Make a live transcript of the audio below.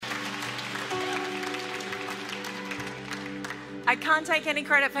I can't take any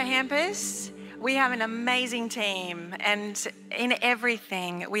credit for hampers. We have an amazing team, and in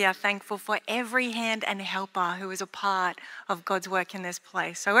everything, we are thankful for every hand and helper who is a part of God's work in this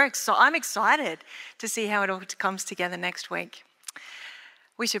place. So I'm excited to see how it all comes together next week.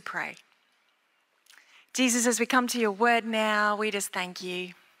 We should pray. Jesus, as we come to your word now, we just thank you.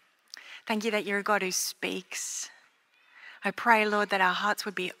 Thank you that you're a God who speaks. I pray, Lord, that our hearts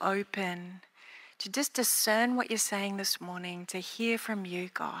would be open to just discern what you're saying this morning, to hear from you,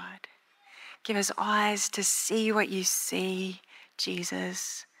 God. Give us eyes to see what you see,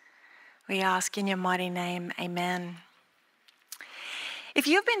 Jesus. We ask in your mighty name, amen. If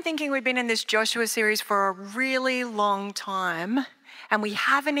you've been thinking we've been in this Joshua series for a really long time, and we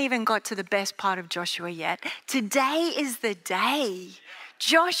haven't even got to the best part of Joshua yet, today is the day.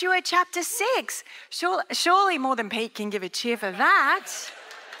 Joshua chapter 6. Surely more than Pete can give a cheer for that.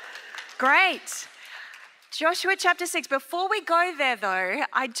 Great. Joshua chapter 6. Before we go there though,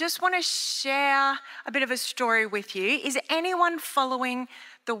 I just want to share a bit of a story with you. Is anyone following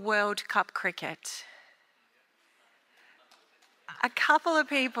the World Cup cricket? A couple of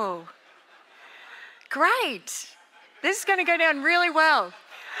people. Great. This is going to go down really well.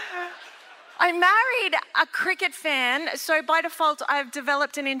 I married a cricket fan, so by default I've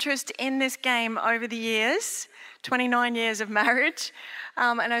developed an interest in this game over the years, 29 years of marriage,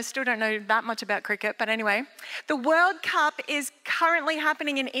 and I still don't know that much about cricket, but anyway. The World Cup is currently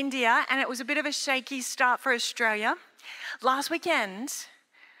happening in India, and it was a bit of a shaky start for Australia. Last weekend,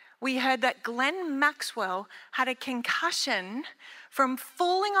 we heard that Glenn Maxwell had a concussion from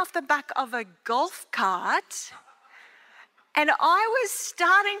falling off the back of a golf cart. And I was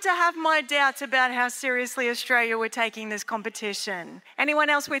starting to have my doubts about how seriously Australia were taking this competition. Anyone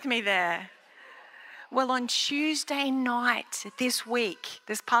else with me there? Well, on Tuesday night this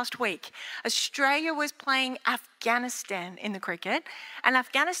past week, Australia was playing Afghanistan in the cricket, and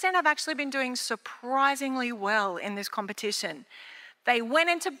Afghanistan have actually been doing surprisingly well in this competition. They went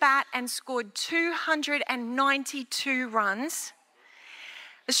into bat and scored 292 runs.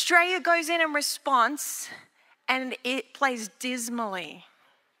 Australia goes in response, and it plays dismally.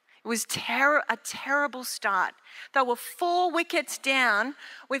 It was a terrible start. They were 4 wickets down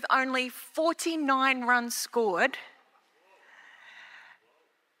with only 49 runs scored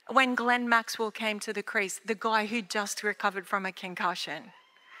when Glenn Maxwell came to the crease, the guy who just recovered from a concussion.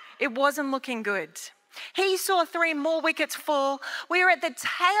 It wasn't looking good. He saw 3 more wickets fall. We were at the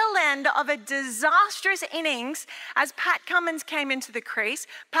tail end of a disastrous innings as Pat Cummins came into the crease.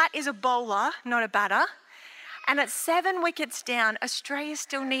 Pat is a bowler, not a batter. And at 7 wickets down, Australia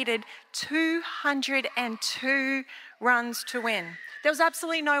still needed 202 runs to win. There was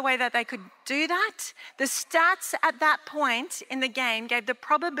absolutely no way that they could do that. The stats at that point in the game gave the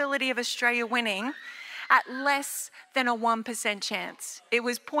probability of Australia winning at less than a 1% chance. It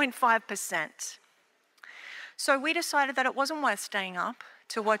was 0.5%. So we decided that it wasn't worth staying up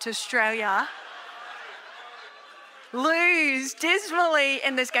to watch Australia lose dismally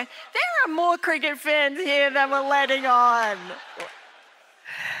in this game. There are more cricket fans here than we're letting on.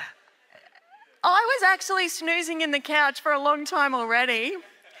 I was actually snoozing in the couch for a long time already,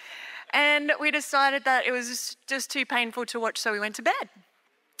 and we decided that it was just too painful to watch, so we went to bed.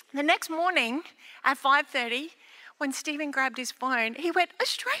 The next morning at 5:30, when Stephen grabbed his phone, he went,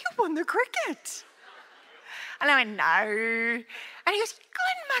 "Australia won the cricket." And I went, "No." And he goes,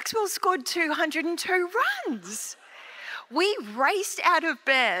 "Glenn Maxwell scored 202 runs. We raced out of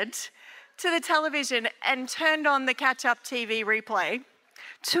bed to the television and turned on the catch-up TV replay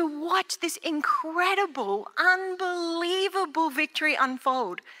to watch this incredible, unbelievable victory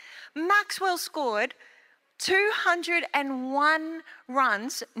unfold. Maxwell scored 201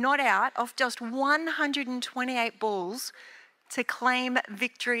 runs, not out, off just 128 balls to claim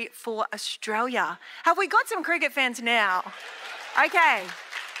victory for Australia. Have we got some cricket fans now? Okay.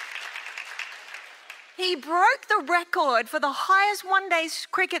 He broke the record for the highest one-day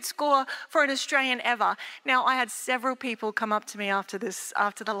cricket score for an Australian ever. Now, I had several people come up to me after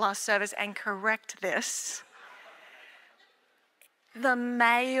the last service and correct this. The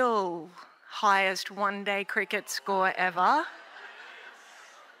male highest one-day cricket score ever,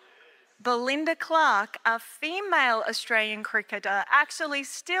 Belinda Clark, a female Australian cricketer, actually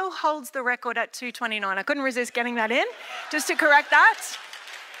still holds the record at 229. I couldn't resist getting that in, just to correct that.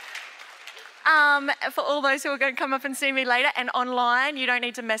 For all those who are going to come up and see me later and online, you don't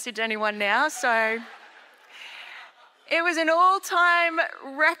need to message anyone now. So it was an all-time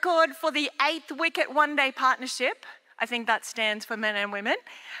record for the 8th wicket one-day partnership. I think that stands for men and women.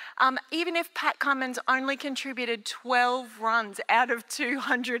 Even if Pat Cummins only contributed 12 runs out of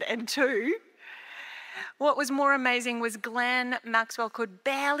 202, What was more amazing was Glenn Maxwell could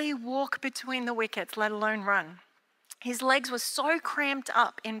barely walk between the wickets, let alone run. His legs were so cramped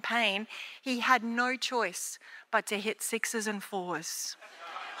up in pain, he had no choice but to hit sixes and fours.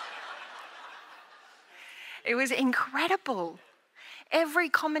 It was incredible. Every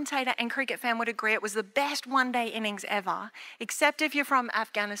commentator and cricket fan would agree it was the best one-day innings ever, except if you're from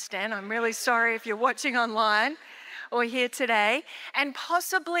Afghanistan. I'm really sorry if you're watching online or here today, and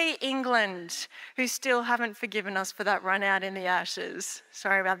possibly England, who still haven't forgiven us for that run out in the Ashes.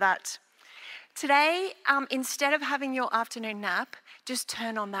 Sorry about that. Today, instead of having your afternoon nap, just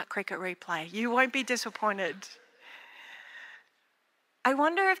turn on that cricket replay. You won't be disappointed. I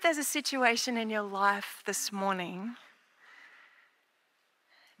wonder if there's a situation in your life this morning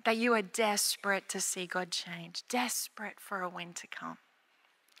that you are desperate to see God change, desperate for a win to come,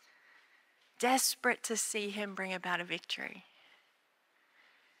 desperate to see him bring about a victory.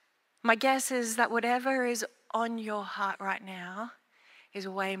 My guess is that whatever is on your heart right now is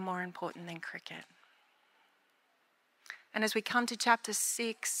way more important than cricket. And as we come to chapter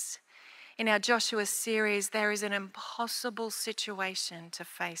 6 in our Joshua series, there is an impossible situation to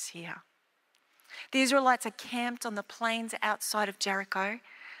face here. The Israelites are camped on the plains outside of Jericho,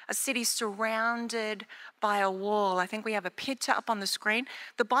 a city surrounded by a wall. I think we have a picture up on the screen.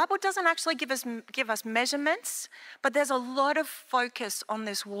 The Bible doesn't actually give us measurements, but there's a lot of focus on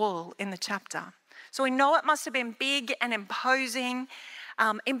this wall in the chapter. So we know it must have been big and imposing,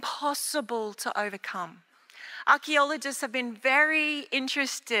 impossible to overcome. Archaeologists have been very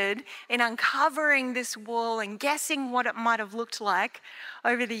interested in uncovering this wall and guessing what it might have looked like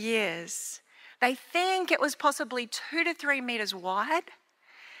over the years. They think it was possibly 2 to 3 meters wide.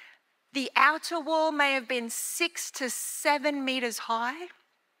 The outer wall may have been 6 to 7 meters high,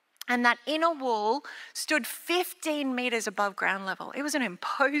 and that inner wall stood 15 meters above ground level. It was an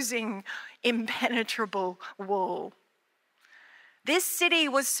imposing, impenetrable wall. This city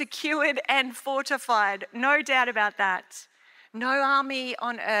was secured and fortified, no doubt about that. No army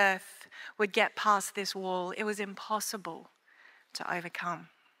on earth would get past this wall. It was impossible to overcome.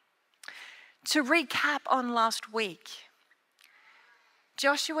 To recap on last week,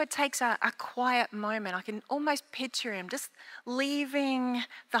 Joshua takes a quiet moment. I can almost picture him just leaving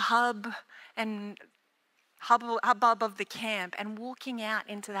the hubbub of the camp and walking out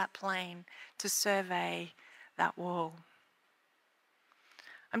into that plain to survey that wall.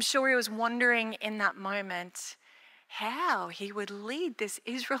 I'm sure he was wondering in that moment how he would lead this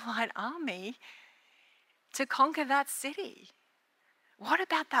Israelite army to conquer that city. What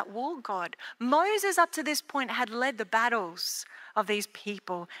about that wall, God? Moses up to this point had led the battles of these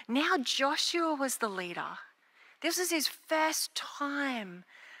people. Now Joshua was the leader. This was his first time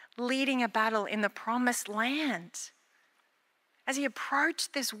leading a battle in the promised land. As he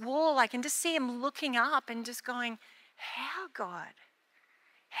approached this wall, I can just see him looking up and just going, how, God?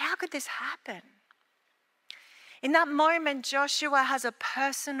 How could this happen? In that moment, Joshua has a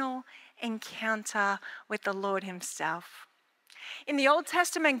personal encounter with the Lord himself. In the Old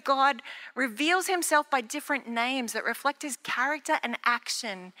Testament, God reveals himself by different names that reflect his character and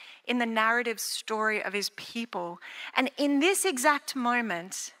action in the narrative story of his people. And in this exact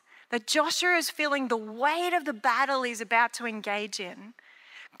moment that Joshua is feeling the weight of the battle he's about to engage in,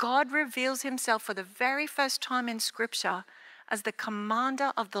 God reveals himself for the very first time in Scripture as the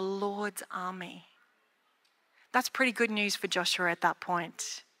commander of the Lord's army. That's pretty good news for Joshua at that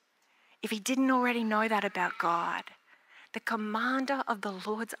point. If he didn't already know that about God, the commander of the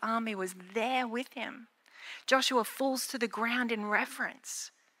Lord's army was there with him. Joshua falls to the ground in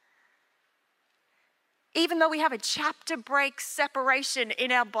reverence. Even though we have a chapter break separation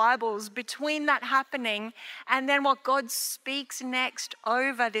in our Bibles between that happening and then what God speaks next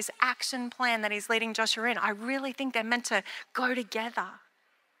over this action plan that he's leading Joshua in, I really think they're meant to go together.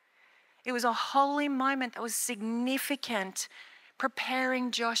 It was a holy moment that was significant,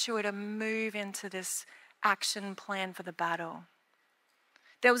 preparing Joshua to move into this action plan for the battle.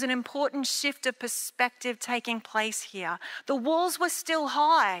 There was an important shift of perspective taking place here. The walls were still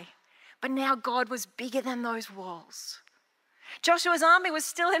high, but now God was bigger than those walls. Joshua's army was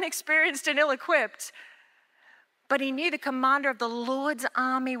still inexperienced and ill-equipped, but he knew the commander of the Lord's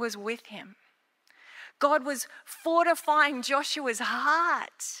army was with him. God was fortifying Joshua's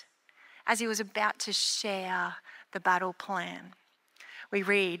heart as he was about to share the battle plan. We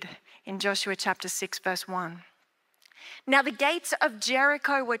read in Joshua chapter 6, verse 1. Now the gates of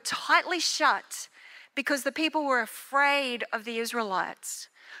Jericho were tightly shut because the people were afraid of the Israelites.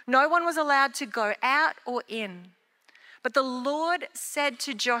 No one was allowed to go out or in. But the Lord said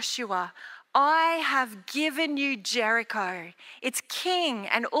to Joshua, I have given you Jericho, its king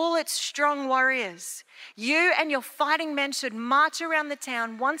and all its strong warriors. You and your fighting men should march around the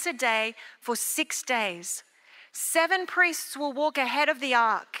town once a day for 6 days. 7 priests will walk ahead of the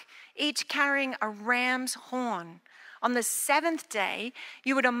ark, each carrying a ram's horn. On the 7th day,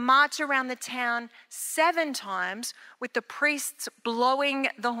 you were to march around the town 7 times with the priests blowing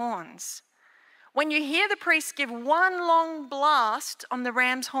the horns. When you hear the priests give one long blast on the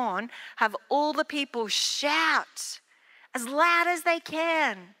ram's horn, have all the people shout as loud as they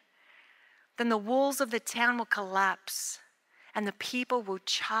can. Then the walls of the town will collapse and the people will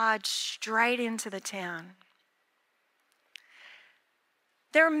charge straight into the town.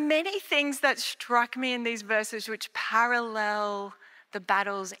 There are many things that struck me in these verses which parallel the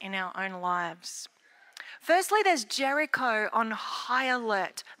battles in our own lives. Firstly, there's Jericho on high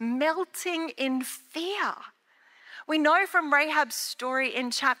alert, melting in fear. We know from Rahab's story in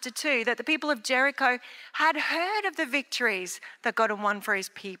chapter 2 that the people of Jericho had heard of the victories that God had won for his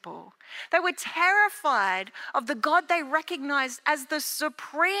people. They were terrified of the God they recognized as the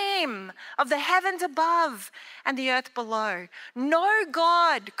supreme of the heavens above and the earth below. No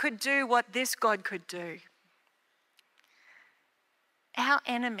God could do what this God could do. Our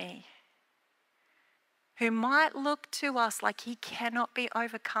enemy, who might look to us like he cannot be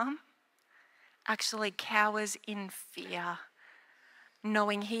overcome, actually cowers in fear,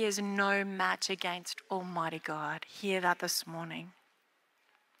 knowing he is no match against Almighty God. Hear that this morning.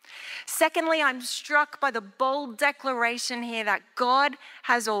 Secondly, I'm struck by the bold declaration here that God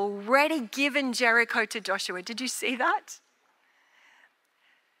has already given Jericho to Joshua. Did you see that?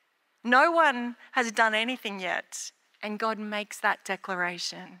 No one has done anything yet, and God makes that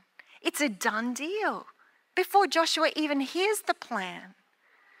declaration. It's a done deal. Before Joshua even hears the plan,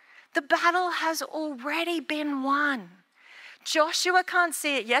 the battle has already been won. Joshua can't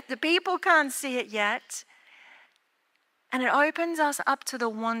see it yet. The people can't see it yet. And it opens us up to the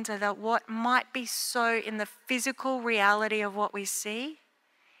wonder that what might be so in the physical reality of what we see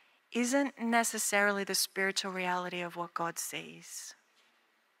isn't necessarily the spiritual reality of what God sees.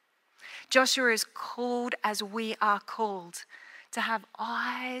 Joshua is called as we are called to have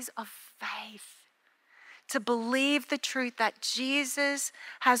eyes of faith, to believe the truth that Jesus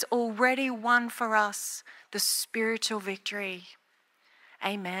has already won for us the spiritual victory.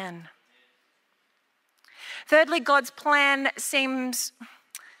 Amen. Thirdly, God's plan seems,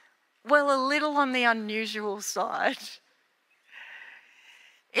 well, a little on the unusual side.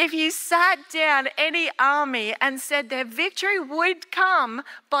 If you sat down any army and said their victory would come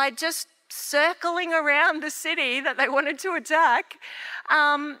by just circling around the city that they wanted to attack,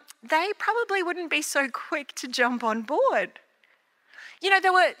 they probably wouldn't be so quick to jump on board. You know,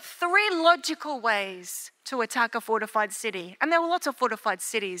 there were 3 logical ways to attack a fortified city, and there were lots of fortified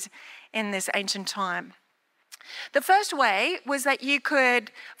cities in this ancient time. The first way was that you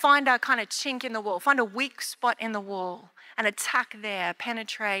could find a kind of chink in the wall, find a weak spot in the wall and attack there,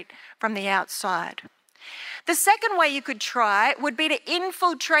 penetrate from the outside. The second way you could try would be to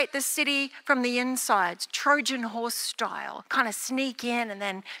infiltrate the city from the inside, Trojan horse style, kind of sneak in and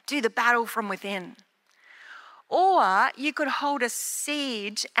then do the battle from within. Or you could hold a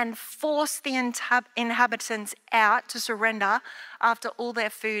siege and force the inhabitants out to surrender after all their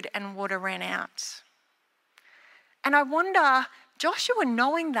food and water ran out. And I wonder, Joshua,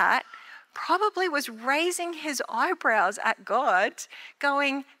 knowing that, probably was raising his eyebrows at God,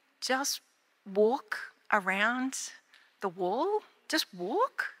 going, just walk around the wall? Just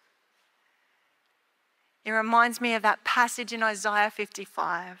walk? It reminds me of that passage in Isaiah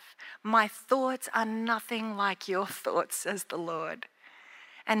 55. My thoughts are nothing like your thoughts, says the Lord,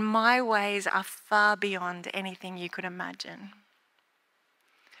 and my ways are far beyond anything you could imagine.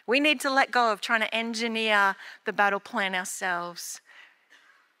 We need to let go of trying to engineer the battle plan ourselves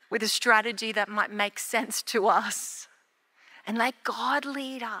with a strategy that might make sense to us. And let God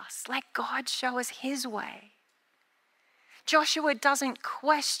lead us. Let God show us his way. Joshua doesn't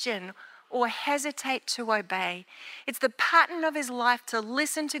question or hesitate to obey. It's the pattern of his life to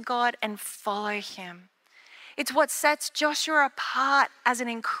listen to God and follow him. It's what sets Joshua apart as an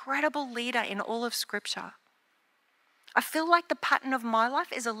incredible leader in all of Scripture. I feel like the pattern of my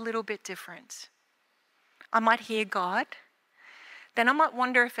life is a little bit different. I might hear God, then I might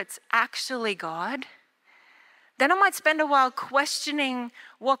wonder if it's actually God. Then I might spend a while questioning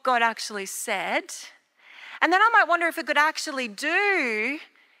what God actually said. And then I might wonder if it could actually do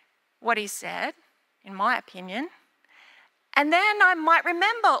what he said, in my opinion. And then I might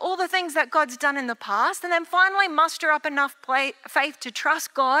remember all the things that God's done in the past, and then finally muster up enough faith to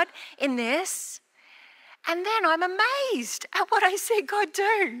trust God in this. And then I'm amazed at what I see God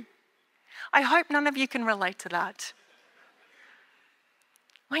do. I hope none of you can relate to that.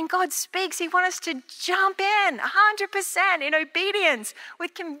 When God speaks, he wants us to jump in 100% in obedience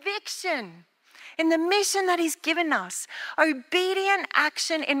with conviction in the mission that he's given us. Obedient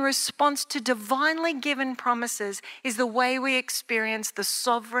action in response to divinely given promises is the way we experience the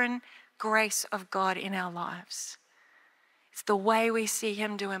sovereign grace of God in our lives. It's the way we see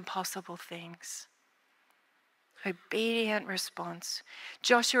him do impossible things. Obedient response.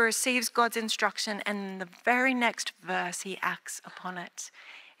 Joshua receives God's instruction, and in the very next verse, he acts upon it.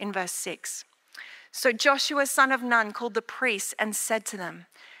 In verse 6. So Joshua, son of Nun, called the priests and said to them,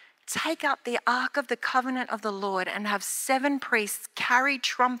 take up the ark of the covenant of the Lord and have 7 priests carry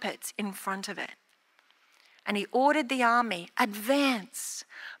trumpets in front of it. And he ordered the army, advance,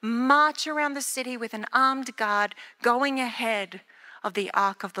 march around the city with an armed guard going ahead of the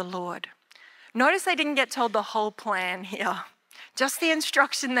ark of the Lord. Notice they didn't get told the whole plan here, just the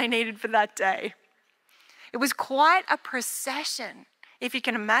instruction they needed for that day. It was quite a procession, if you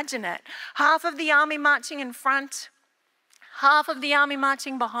can imagine it. Half of the army marching in front, half of the army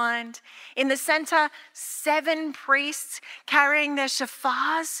marching behind. In the center, 7 priests carrying their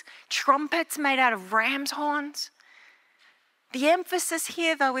shofars, trumpets made out of ram's horns. The emphasis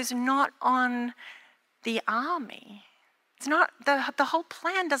here, though, is not on the army. It's not, the whole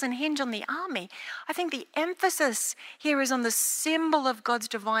plan doesn't hinge on the army. I think the emphasis here is on the symbol of God's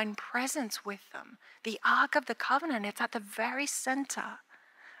divine presence with them. The Ark of the Covenant, it's at the very center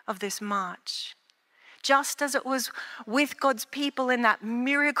of this march. Just as it was with God's people in that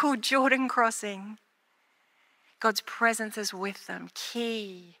miracle Jordan crossing, God's presence is with them,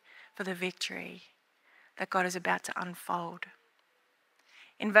 key for the victory that God is about to unfold.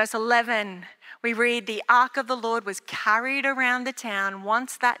 In verse 11, we read, the ark of the Lord was carried around the town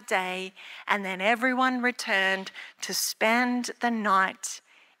once that day, and then everyone returned to spend the night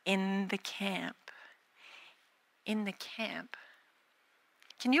in the camp. In the camp.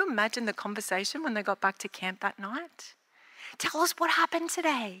 Can you imagine the conversation when they got back to camp that night? Tell us what happened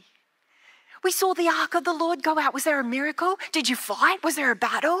today. We saw the ark of the Lord go out. Was there a miracle? Did you fight? Was there a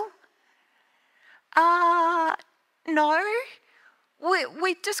battle? No.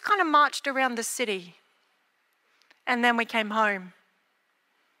 We just kind of marched around the city and then we came home.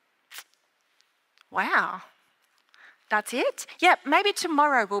 Wow, that's it? Yeah, maybe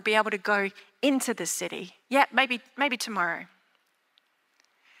tomorrow we'll be able to go into the city. Yeah, maybe tomorrow.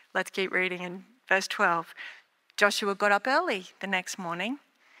 Let's keep reading in verse 12. Joshua got up early the next morning,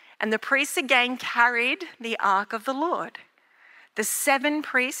 and the priests again carried the ark of the Lord. The 7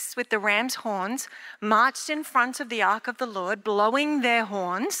 priests with the ram's horns marched in front of the ark of the Lord, blowing their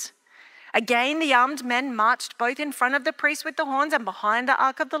horns. Again, the armed men marched both in front of the priests with the horns and behind the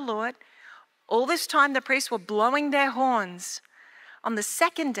ark of the Lord. All this time, the priests were blowing their horns. On the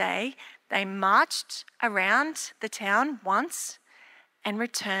second day, they marched around the town once and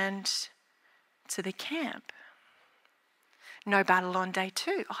returned to the camp. No battle on day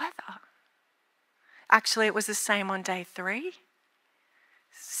 2 either. Actually, it was the same on day 3.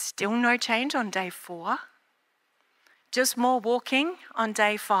 Still no change on day 4. Just more walking on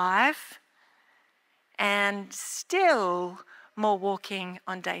day 5. And still more walking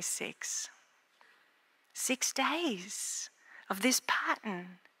on day 6. 6 days of this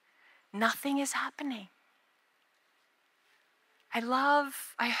pattern. Nothing is happening.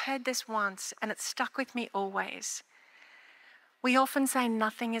 I heard this once and it stuck with me always. We often say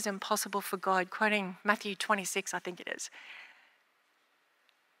nothing is impossible for God, quoting Matthew 26, I think it is.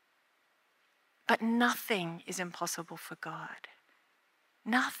 But nothing is impossible for God.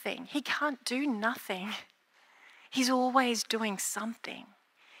 Nothing. He can't do nothing. He's always doing something.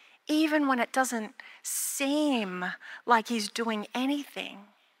 Even when it doesn't seem like he's doing anything.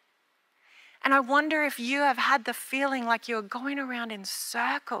 And I wonder if you have had the feeling like you're going around in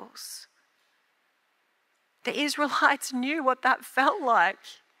circles. The Israelites knew what that felt like.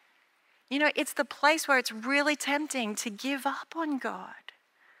 You know, it's the place where it's really tempting to give up on God,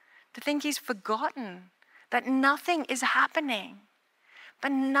 to think he's forgotten, that nothing is happening,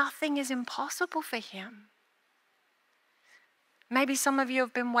 but nothing is impossible for him. Maybe some of you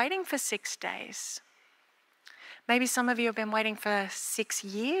have been waiting for 6 days. Maybe some of you have been waiting for 6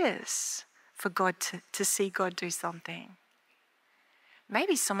 years for God to see God do something.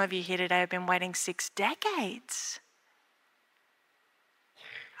 Maybe some of you here today have been waiting 6 decades.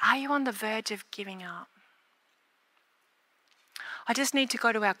 Are you on the verge of giving up? I just need to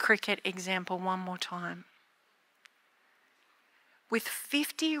go to our cricket example one more time. With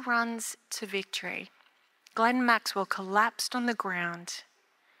 50 runs to victory, Glenn Maxwell collapsed on the ground.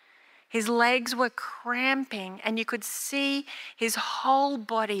 His legs were cramping, and you could see his whole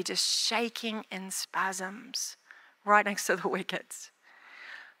body just shaking in spasms right next to the wickets.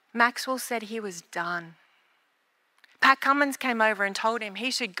 Maxwell said he was done. Pat Cummins came over and told him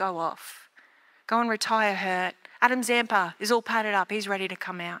he should go off, go and retire hurt. Adam Zampa is all padded up. He's ready to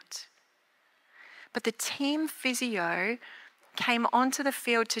come out. But the team physio came onto the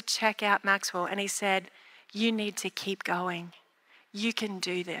field to check out Maxwell, and he said, "You need to keep going. You can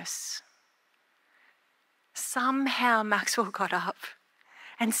do this." Somehow Maxwell got up,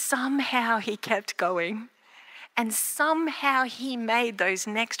 and somehow he kept going, and somehow he made those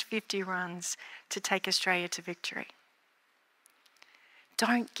next 50 runs to take Australia to victory.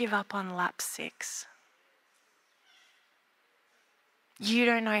 Don't give up on lap 6. You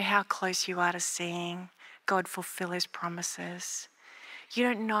don't know how close you are to seeing God fulfill his promises. You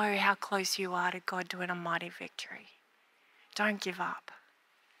don't know how close you are to God doing a mighty victory. Don't give up.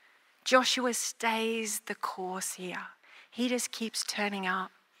 Joshua stays the course here. He just keeps turning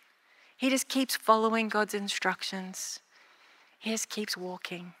up. He just keeps following God's instructions. He just keeps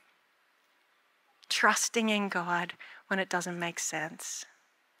walking, trusting in God when it doesn't make sense.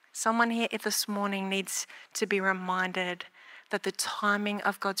 Someone here this morning needs to be reminded that the timing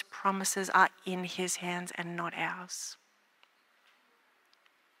of God's promises are in his hands and not ours.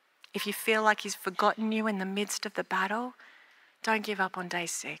 If you feel like he's forgotten you in the midst of the battle, don't give up on day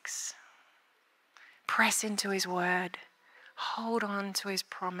 6. Press into his word. Hold on to his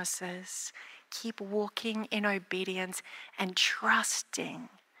promises. Keep walking in obedience and trusting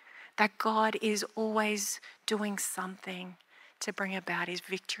that God is always doing something to bring about his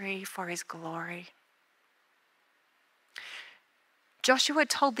victory for his glory. Joshua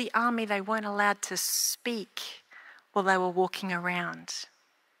told the army they weren't allowed to speak while they were walking around.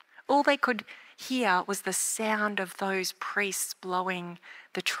 All they could hear was the sound of those priests blowing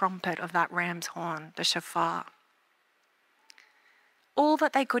the trumpet of that ram's horn, the shofar. All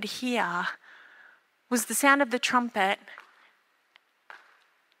that they could hear was the sound of the trumpet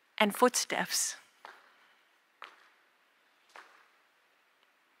and footsteps.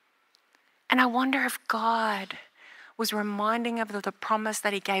 And I wonder if God was reminding of the promise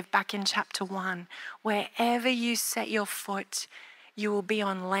that he gave back in chapter 1. Wherever you set your foot, you will be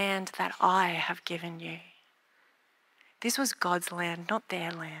on land that I have given you. This was God's land, not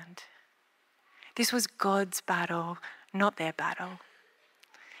their land. This was God's battle, not their battle.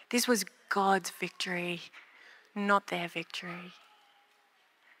 This was God's victory, not their victory.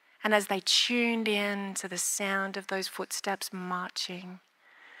 And as they tuned in to the sound of those footsteps marching,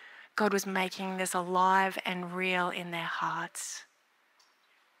 God was making this alive and real in their hearts.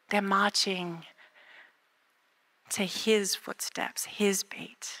 They're marching to his footsteps, his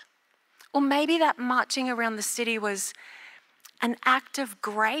beat. Or maybe that marching around the city was an act of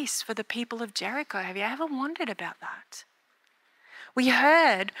grace for the people of Jericho. Have you ever wondered about that? We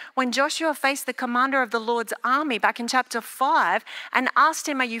heard when Joshua faced the commander of the Lord's army back in chapter 5 and asked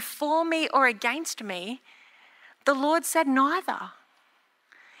him, "Are you for me or against me?" The Lord said, "Neither."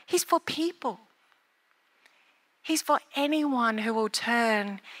 He's for people. He's for anyone who will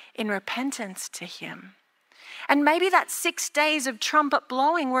turn in repentance to him. And maybe that 6 days of trumpet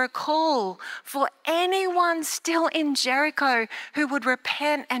blowing were a call for anyone still in Jericho who would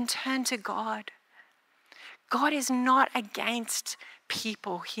repent and turn to God. God is not against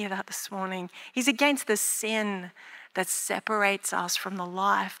people. Hear that this morning. He's against the sin that separates us from the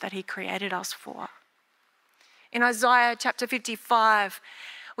life that he created us for. In Isaiah chapter 55,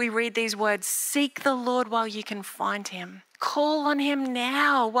 we read these words, "Seek the Lord while you can find him. Call on him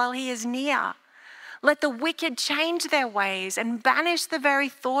now while he is near. Let the wicked change their ways and banish the very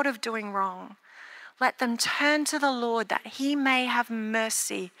thought of doing wrong. Let them turn to the Lord that he may have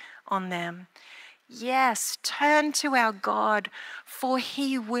mercy on them. Yes, turn to our God, for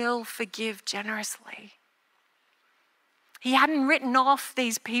he will forgive generously." He hadn't written off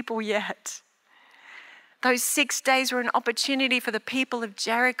these people yet. Those 6 days were an opportunity for the people of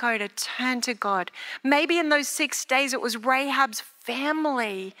Jericho to turn to God. Maybe in those 6 days it was Rahab's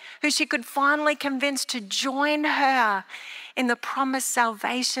family who she could finally convince to join her in the promised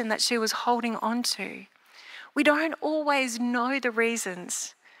salvation that she was holding on to. We don't always know the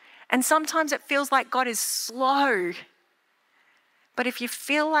reasons. And sometimes it feels like God is slow. But if you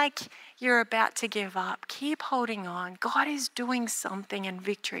feel like you're about to give up, keep holding on. God is doing something and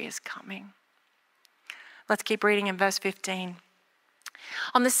victory is coming. Let's keep reading in verse 15.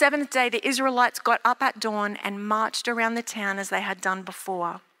 On the 7th day, the Israelites got up at dawn and marched around the town as they had done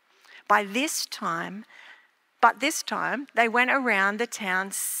before. But this time, they went around the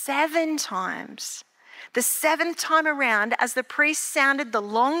town 7 times. The seventh time around, as the priests sounded the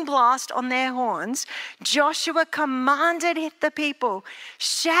long blast on their horns, Joshua commanded the people,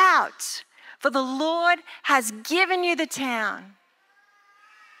 "Shout, for the Lord has given you the town."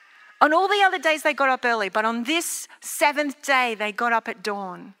 On all the other days, they got up early, but on this seventh day, they got up at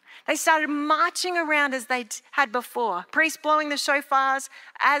dawn. They started marching around as they had before, priests blowing the shofars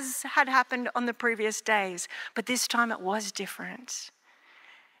as had happened on the previous days. But this time it was different.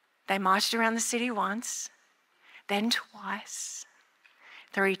 They marched around the city once, then twice,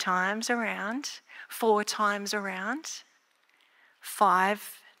 3 times around, 4 times around,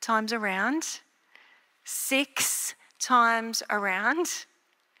 5 times around, 6 times around,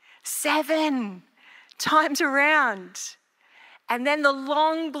 7 times around. And then the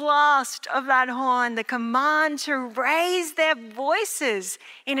long blast of that horn, the command to raise their voices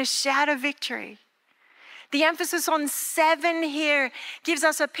in a shout of victory. The emphasis on 7 here gives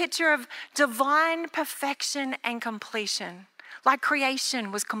us a picture of divine perfection and completion. Like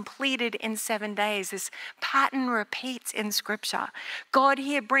creation was completed in 7 days, this pattern repeats in Scripture. God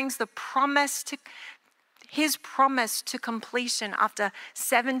here brings His promise to completion after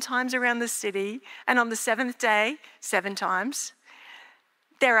 7 times around the city, and on the 7th day, 7 times.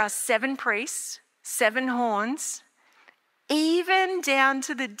 There are 7 priests, 7 horns, even down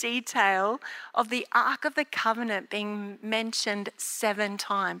to the detail of the Ark of the Covenant being mentioned 7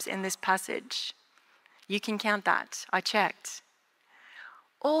 times in this passage. You can count that. I checked.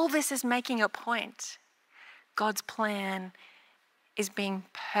 All this is making a point. God's plan is being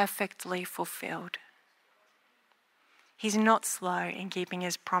perfectly fulfilled. He's not slow in keeping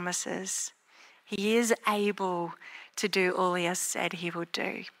his promises. He is able to do all he has said he will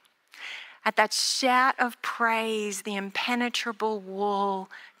do. At that shout of praise, the impenetrable wall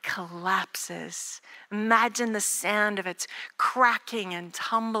collapses. Imagine the sound of it cracking and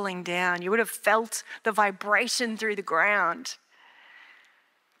tumbling down. You would have felt the vibration through the ground.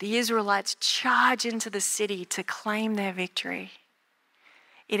 The Israelites charge into the city to claim their victory.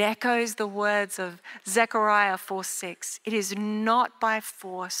 It echoes the words of Zechariah 4:6. It is not by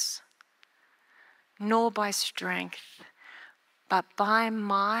force, nor by strength, but by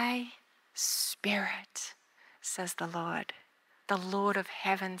my Spirit, says the Lord of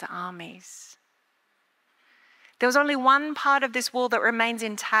heaven's armies. There was only one part of this wall that remains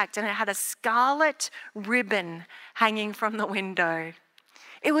intact, and it had a scarlet ribbon hanging from the window.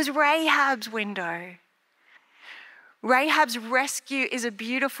 It was Rahab's window. Rahab's rescue is a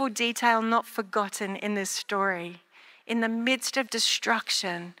beautiful detail not forgotten in this story. In the midst of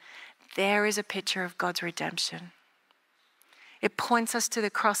destruction, there is a picture of God's redemption. It points us to the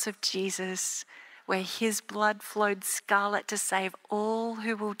cross of Jesus, where his blood flowed scarlet to save all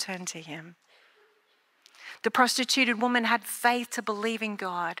who will turn to him. The prostituted woman had faith to believe in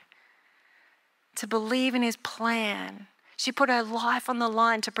God, to believe in his plan. She put her life on the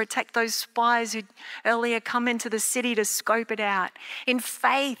line to protect those spies who'd earlier come into the city to scope it out. In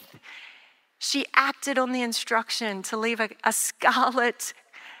faith, she acted on the instruction to leave a scarlet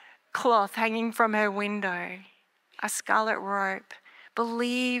cloth hanging from her window, a scarlet rope,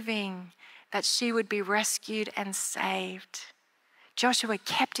 believing that she would be rescued and saved. Joshua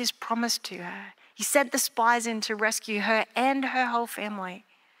kept his promise to her. He sent the spies in to rescue her and her whole family.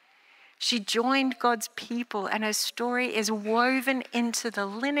 She joined God's people, and her story is woven into the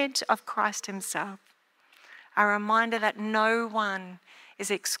lineage of Christ himself. A reminder that no one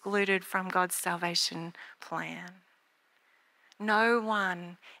is excluded from God's salvation plan. No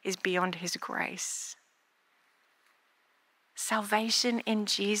one is beyond his grace. Salvation in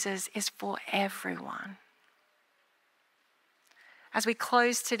Jesus is for everyone. As we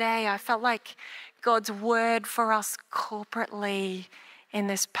close today, I felt like God's word for us corporately in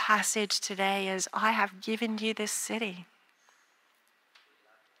this passage today is, I have given you this city.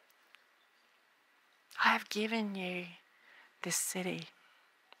 I have given you this city.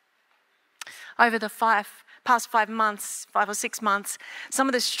 Over the past 5 or 6 months, some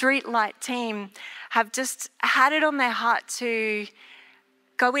of the Streetlight team have just had it on their heart to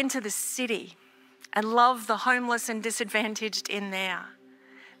go into the city and love the homeless and disadvantaged in there.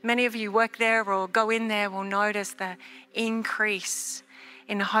 Many of you work there or go in there will notice the increase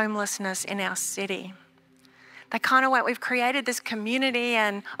in homelessness in our city. They kind of went, we've created this community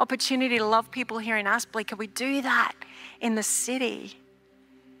and opportunity to love people here in Aspley. Can we do that in the city?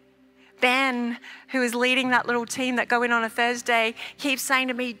 Ben, who is leading that little team that go in on a Thursday, keeps saying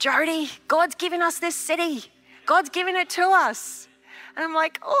to me, Jodi, God's given us this city. God's given it to us. And I'm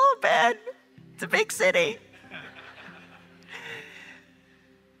like, oh, Ben, it's a big city.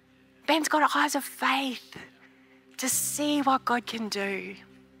 Ben's got eyes of faith to see what God can do.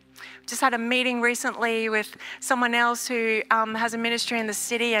 Just had a meeting recently with someone else who has a ministry in the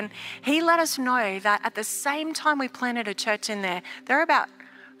city, and he let us know that at the same time we planted a church in there, there are about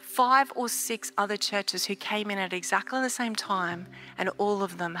 5 or 6 other churches who came in at exactly the same time, and all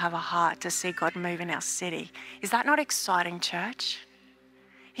of them have a heart to see God move in our city. Is that not exciting, church?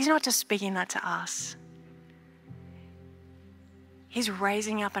 He's not just speaking that to us. He's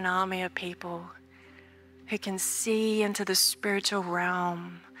raising up an army of people who can see into the spiritual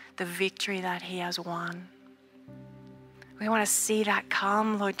realm the victory that he has won. We want to see that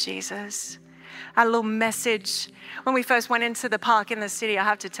come, Lord Jesus. Our little message, when we first went into the park in the city, I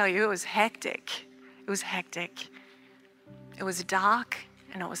have to tell you, it was hectic. It was hectic. It was dark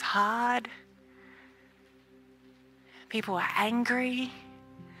and it was hard. People were angry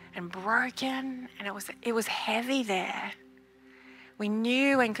and broken, and it was heavy there. We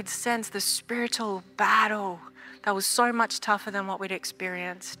knew and could sense the spiritual battle that was so much tougher than what we'd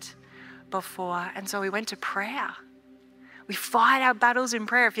experienced before. And so we went to prayer. We fight our battles in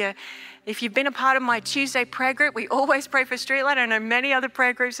prayer. If you've been a part of my Tuesday prayer group, we always pray for Streetlight. I know many other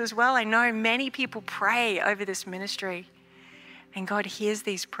prayer groups as well. I know many people pray over this ministry. And God hears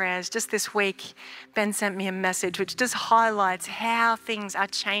these prayers. Just this week, Ben sent me a message which just highlights how things are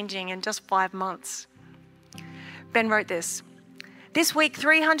changing in just 5 months. Ben wrote this. This week,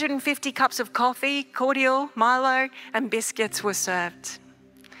 350 cups of coffee, cordial, Milo, and biscuits were served.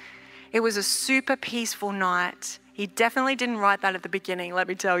 It was a super peaceful night. He definitely didn't write that at the beginning, let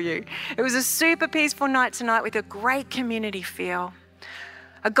me tell you. It was a super peaceful night tonight with a great community feel.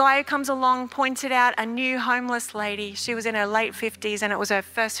 A guy who comes along pointed out a new homeless lady. She was in her late 50s and it was her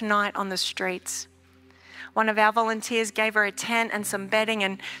first night on the streets. One of our volunteers gave her a tent and some bedding,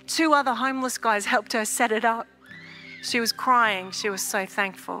 and 2 other homeless guys helped her set it up. She was crying. She was so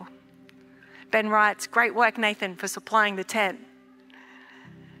thankful. Ben writes, "Great work, Nathan, for supplying the tent."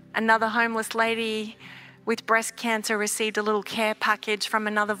 Another homeless lady with breast cancer received a little care package from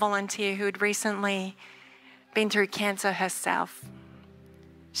another volunteer who had recently been through cancer herself.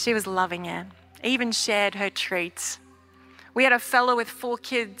 She was loving it, even shared her treats. We had a fellow with 4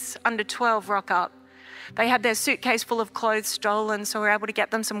 kids under 12 rock up. They had their suitcase full of clothes stolen, so we were able to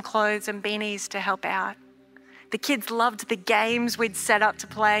get them some clothes and beanies to help out. The kids loved the games we'd set up to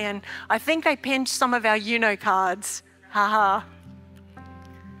play, and I think they pinched some of our cards. Haha.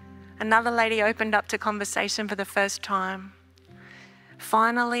 Another lady opened up to conversation for the first time.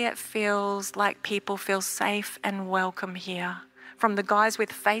 Finally, it feels like people feel safe and welcome here, from the guys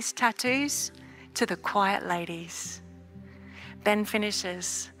with face tattoos to the quiet ladies. Ben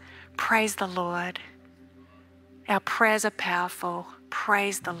finishes, "Praise the Lord. Our prayers are powerful.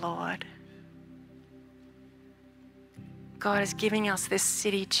 Praise the Lord." God is giving us this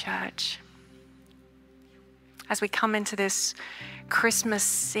city church. As we come into this Christmas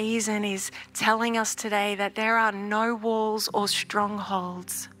season, He's telling us today that there are no walls or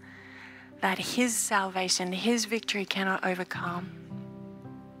strongholds that His salvation, His victory cannot overcome.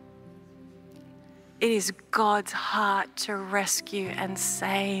 It is God's heart to rescue and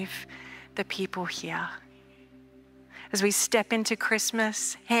save the people here. As we step into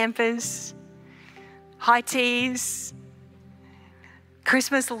Christmas, hampers, high teas,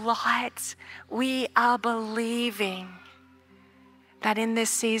 Christmas lights, we are believing that in this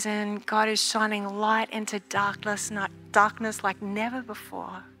season, God is shining light into darkness, not darkness like never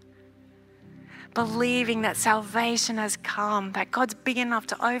before. Believing that salvation has come, that God's big enough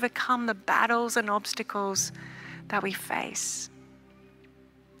to overcome the battles and obstacles that we face.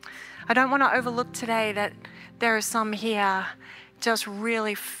 I don't want to overlook today that there are some here just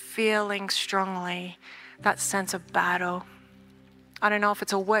really feeling strongly that sense of battle. I don't know if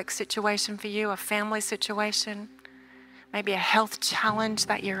it's a work situation for you, a family situation, maybe a health challenge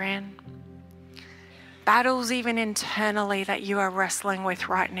that you're in. Battles even internally that you are wrestling with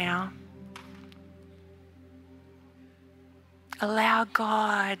right now. Allow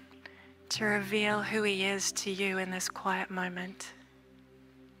God to reveal who He is to you in this quiet moment.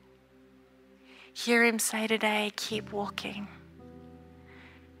 Hear Him say today, keep walking.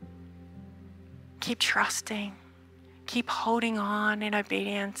 Keep trusting. Keep holding on in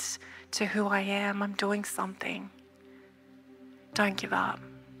obedience to who I am. I'm doing something. Don't give up.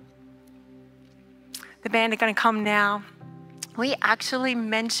 The band are going to come now. We actually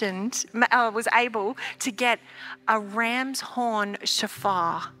was able to get a ram's horn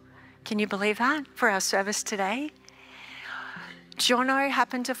shofar. Can you believe that? For our service today. Jono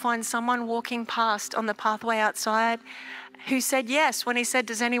happened to find someone walking past on the pathway outside who said yes when he said,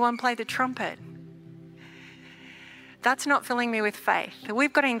 "Does anyone play the trumpet?" That's not filling me with faith.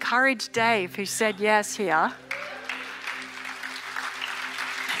 We've got to encourage Dave, who said yes here.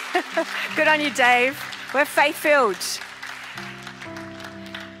 Good on you, Dave. We're faith-filled.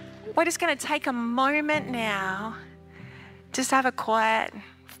 We're just going to take a moment now, just have a quiet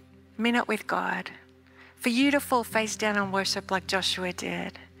minute with God, for you to fall face down and worship like Joshua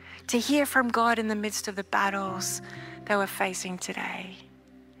did, to hear from God in the midst of the battles that we're facing today.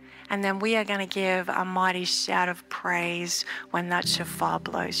 And then we are going to give a mighty shout of praise when that shofar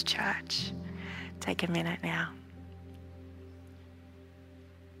blows, church. Take a minute now.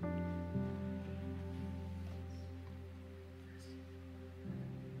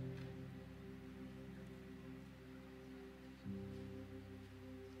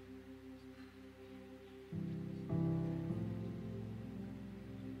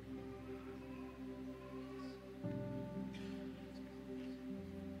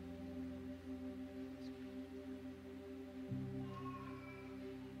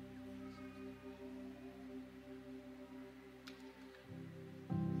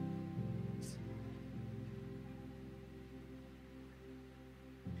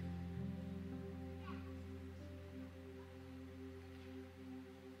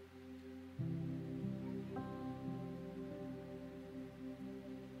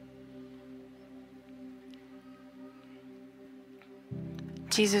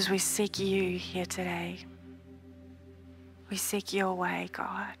 Jesus, we seek you here today. We seek your way,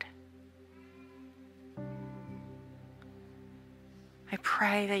 God. I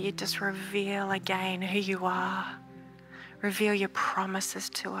pray that you just reveal again who you are. Reveal your promises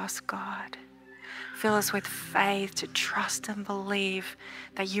to us, God. Fill us with faith to trust and believe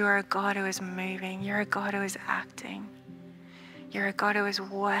that you are a God who is moving. You're a God who is acting. You're a God who is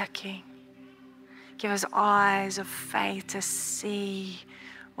working. Give us eyes of faith to see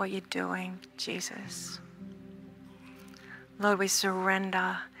what you're doing, Jesus. Lord, we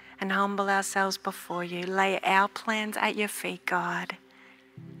surrender and humble ourselves before you. Lay our plans at your feet, God,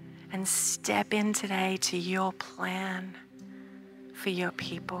 and step in today to your plan for your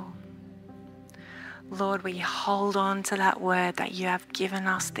people. Lord, we hold on to that word that you have given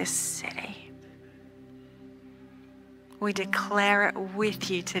us this city. We declare it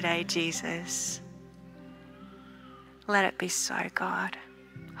with you today, Jesus. Let it be so, God.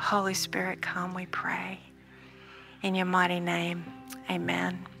 Holy Spirit, come, we pray. In your mighty name,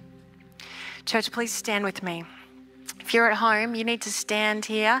 amen. Church, please stand with me. If you're at home, you need to stand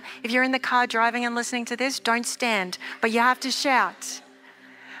here. If you're in the car driving and listening to this, don't stand, but you have to shout,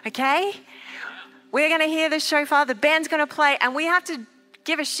 okay? We're going to hear the shofar, the band's going to play, and we have to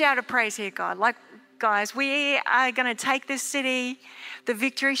give a shout of praise here, God. Like, guys, we are going to take this city. The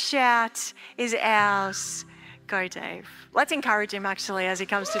victory shout is ours. Go, Dave. Let's encourage him, actually, as he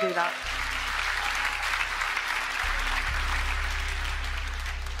comes to do that.